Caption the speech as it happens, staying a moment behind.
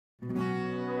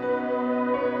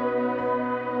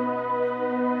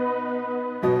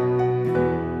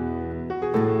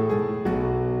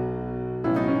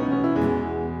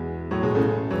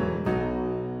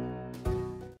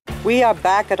We are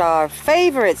back at our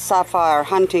favorite sapphire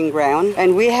hunting ground,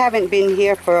 and we haven't been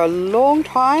here for a long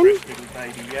time.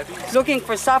 Looking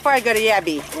for sapphire, got a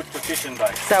yabby. Good for fishing,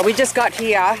 babe. So we just got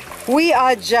here. We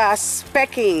are just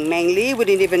specking mainly. We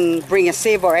didn't even bring a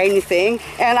sieve or anything.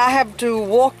 And I have to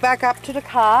walk back up to the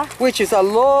car, which is a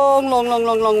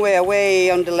long way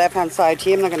away on the left-hand side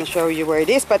here. I'm not going to show you where it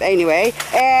is, but anyway.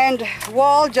 And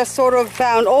Wal just sort of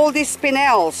found all these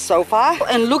spinels so far.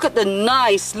 And look at the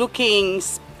nice looking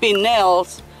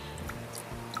spinels.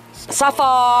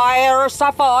 Sapphire,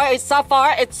 sapphire, it's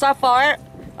sapphire, it's sapphire.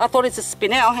 I thought it's a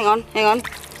spinel. Hang on,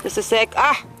 just a sec.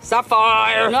 Ah,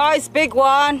 sapphire. Nice big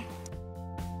one.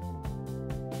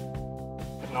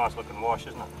 Nice looking wash,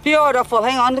 isn't it? Beautiful.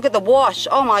 Hang on, look at the wash.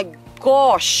 Oh my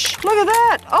gosh. Look at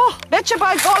that. Oh, betcha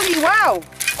by golly, wow.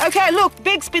 Okay, look,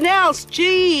 big spinels.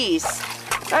 Jeez.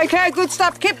 Okay, good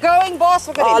stuff. Keep going, boss.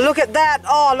 Look at it. Oh, look at that.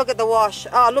 Oh, look at the wash.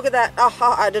 Oh, look at that. Oh,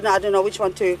 I don't know which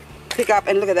one to pick up.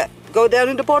 And look at that. Go down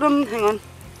in the bottom. Hang on.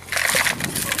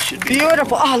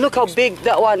 Beautiful. Oh, look how big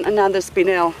that one. Another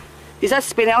spinel. Is that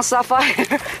spinel, sapphire?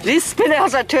 These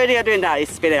spinels are turning into a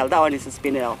nice spinel. That one is a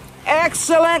spinel.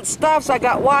 Excellent stuff. So I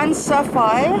got one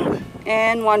sapphire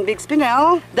and one big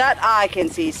spinel that I can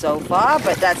see so far,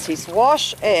 but that's his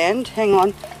wash. And hang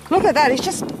on, look at that, it's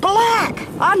just black.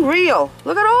 Unreal.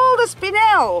 Look at all the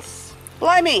spinels.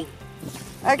 Blimey.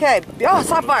 Okay. Oh,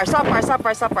 sapphire.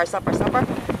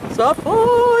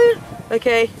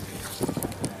 Okay.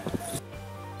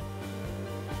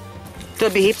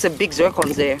 There'll be heaps of big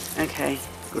zircons there. Okay.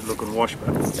 Good looking wash,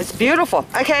 bro. It's beautiful.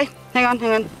 Okay, hang on.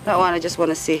 That one I just want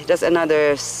to see. That's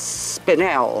another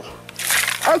spinel.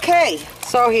 Okay,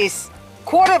 so his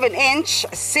 1/4 inch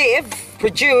sieve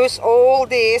produced all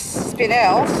these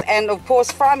spinels, and of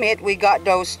course from it we got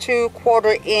those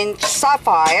 2/4 inch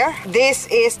sapphire. This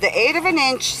is the 1/8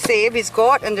 inch sieve he's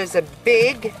got, and there's a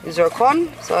big zircon.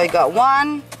 So I got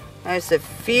one. There's a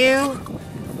few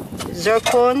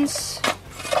zircons.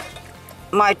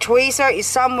 My tweezer is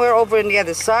somewhere over on the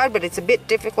other side, but it's a bit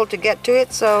difficult to get to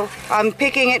it, so I'm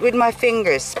picking it with my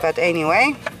fingers. But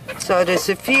anyway, so there's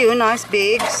a few nice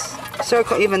bigs.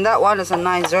 Zircon, even that one is a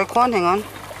nice zircon. Hang on.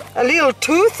 A little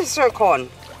tooth zircon.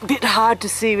 Bit hard to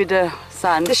see with the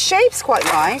sun. The shape's quite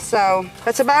nice, so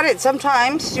that's about it.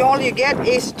 Sometimes all you get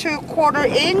is 2/4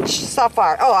 inch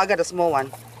sapphire. Oh, I got a small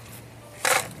one.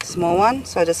 Small one,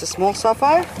 so there's a small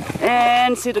sapphire.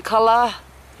 And see the color?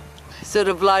 Sort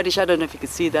of lightish. I don't know if you can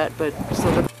see that, but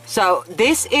sort of. So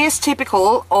this is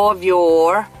typical of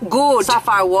your good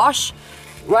sapphire wash.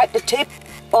 Right the tip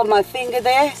of my finger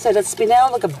there. So that's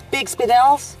spinel, look at big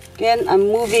spinels. Again, I'm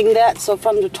moving that so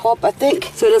from the top, I think.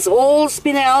 So that's all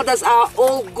spinel, that's our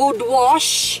all good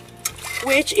wash.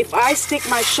 Which if I stick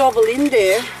my shovel in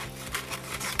there,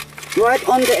 right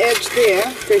on the edge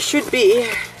there should be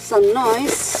some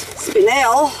nice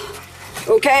spinel.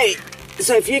 Okay.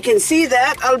 So if you can see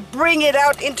that, I'll bring it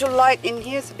out into light in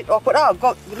here. It's a bit awkward. Oh,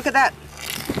 go, look at that.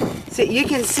 So you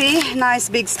can see nice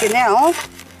big spinel.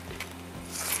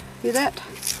 See that?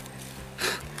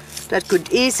 That could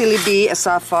easily be a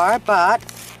sapphire, but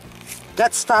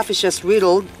that stuff is just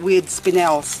riddled with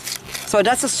spinels. So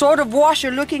that's the sort of wash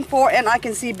you're looking for, and I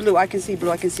can see blue, I can see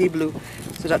blue.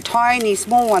 So that tiny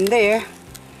small one there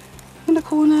in the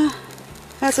corner,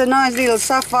 that's a nice little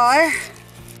sapphire.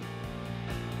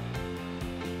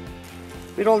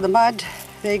 With all the mud,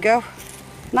 there you go.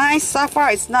 Nice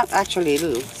sapphire. It's not actually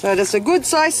little. So that's a good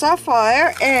size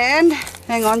sapphire, and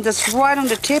hang on, that's right on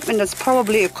the tip, and there's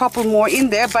probably a couple more in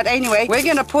there. But anyway, we're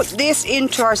gonna put this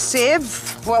into our sieve.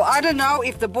 Well, I don't know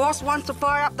if the boss wants to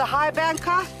fire up the high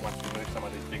banker. Once we move some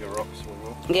of these bigger rocks, we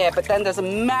will. Yeah, but then there's a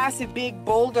massive big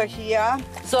boulder here.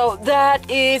 So that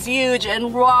is huge, and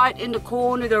right in the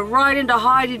corner, they're right in the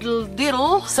high little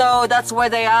diddle. So that's where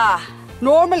they are.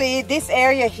 Normally, this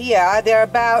area here, they're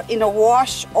about in a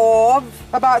wash of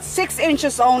about 6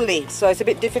 inches only. So it's a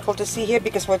bit difficult to see here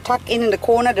because we're tucked in the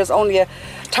corner. There's only a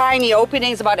tiny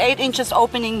opening. It's about 8 inches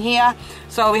opening here.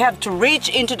 So we have to reach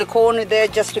into the corner there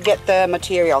just to get the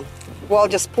material. Well,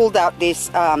 just pulled out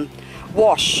this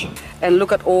wash. And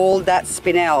look at all that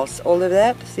spinels. All of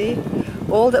that, see?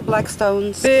 All the black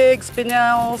stones. Big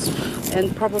spinels.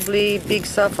 And probably big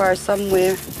sapphire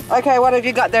somewhere. Okay, what have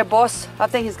you got there, boss? I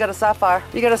think he's got a sapphire.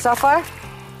 You got a sapphire?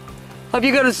 Have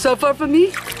you got a sapphire for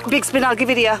me? Big spinel, I'll give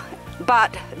it here.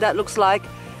 But that looks like,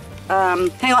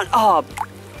 hang on, oh.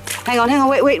 Hang on,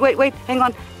 wait, hang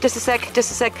on. Just a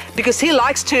sec. Because he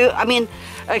likes to, I mean,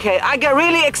 okay, I get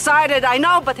really excited, I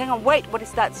know, but hang on, wait, what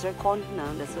is that, zircon? No,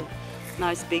 that's a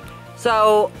nice big,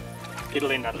 so.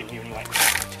 It'll end up in here anyway.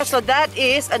 So that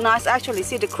is a nice, actually,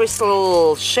 see the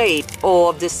crystal shape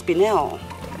of the spinel.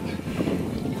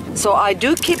 So I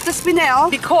do keep the spinel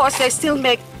because they still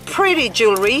make pretty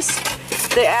jewelries.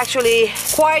 They're actually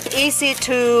quite easy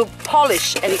to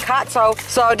polish and cut. So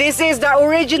this is the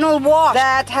original wash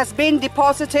that has been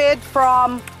deposited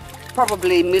from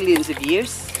probably millions of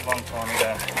years. Long time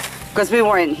ago. Because we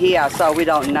weren't here, so we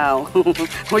don't know.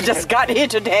 We just got here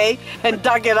today and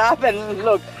dug it up, and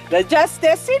look, they're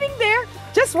sitting there,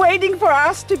 just waiting for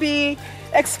us to be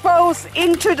exposed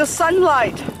into the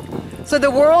sunlight so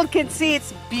the world can see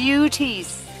its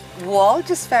beauties. Wal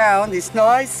just found this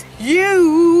nice,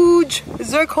 huge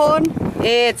zircon.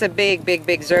 It's a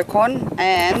big zircon,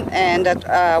 and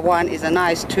that one is a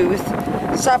nice tooth.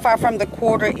 Sapphire from the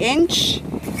 1/4 inch.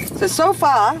 So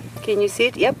far, can you see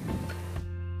it? Yep.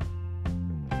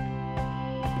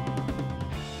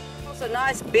 Also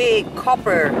nice big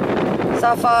copper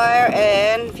sapphire,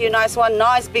 and a few nice one.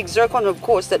 Nice big zircon, of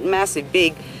course, that massive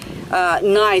big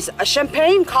nice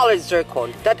champagne colored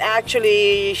zircon that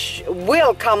actually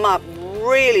will come up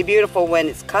really beautiful when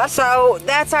it's cut. So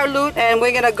that's our loot, and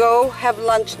we're gonna go have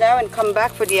lunch now and come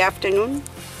back for the afternoon.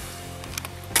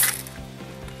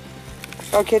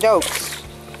 Okay, dokes.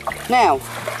 Now,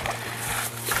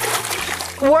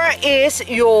 where is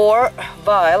your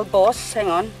vial, boss? Hang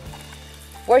on.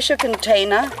 Where's your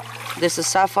container? There's a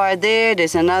sapphire there.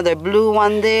 There's another blue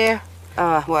one there.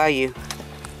 Where are you?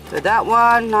 So that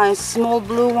one, nice small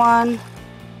blue one.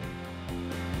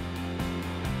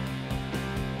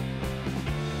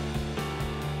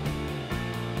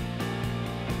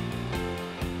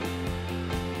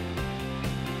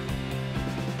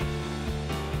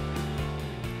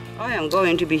 I am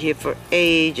going to be here for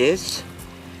ages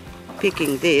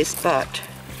picking this, but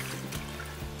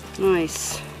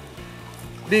nice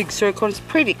big zircons,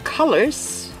 pretty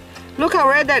colors. Look how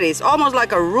red that is, almost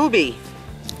like a ruby.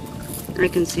 You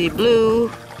can see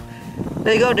blue.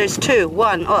 There you go, there's two.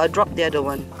 One, oh, I dropped the other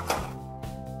one.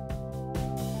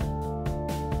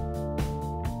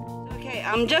 Okay,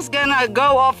 I'm just gonna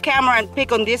go off camera and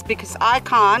pick on this because I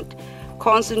can't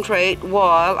concentrate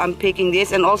while I'm picking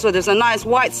this. And also there's a nice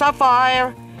white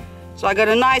sapphire. So I got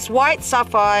a nice white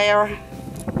sapphire,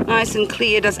 nice and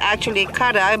clear. That's actually a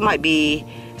cutter. It might be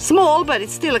small, but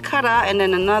it's still a cutter. And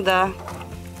then another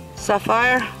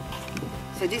sapphire.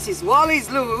 So this is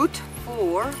Wally's loot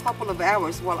for a couple of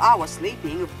hours while I was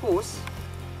sleeping, of course.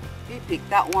 He picked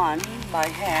that one by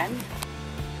hand.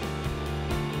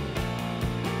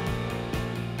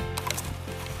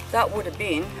 That would have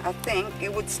been, I think,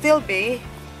 it would still be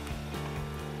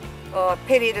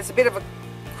pity there's a bit of a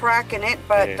crack in it,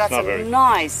 but yeah, that's a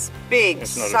nice big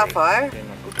sapphire.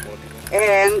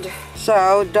 And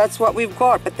so that's what we've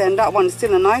got, but then that one's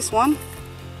still a nice one.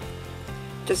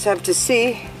 Just have to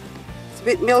see. It's a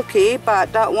bit milky,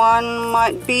 but that one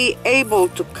might be able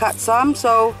to cut some,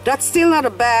 so that's still not a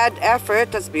bad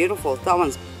effort. That's beautiful. That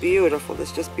one's beautiful.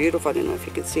 It's just beautiful. I don't know if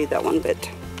you can see that one bit.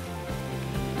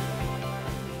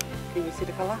 Can you see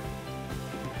the color?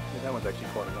 Yeah, that one's actually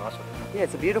quite a nice one. Yeah,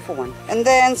 it's a beautiful one. And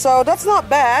then, so that's not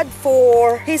bad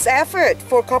for his effort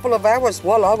for a couple of hours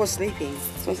while I was sleeping.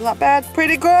 So it's not bad.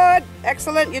 Pretty good.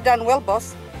 Excellent. You done well,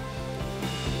 boss.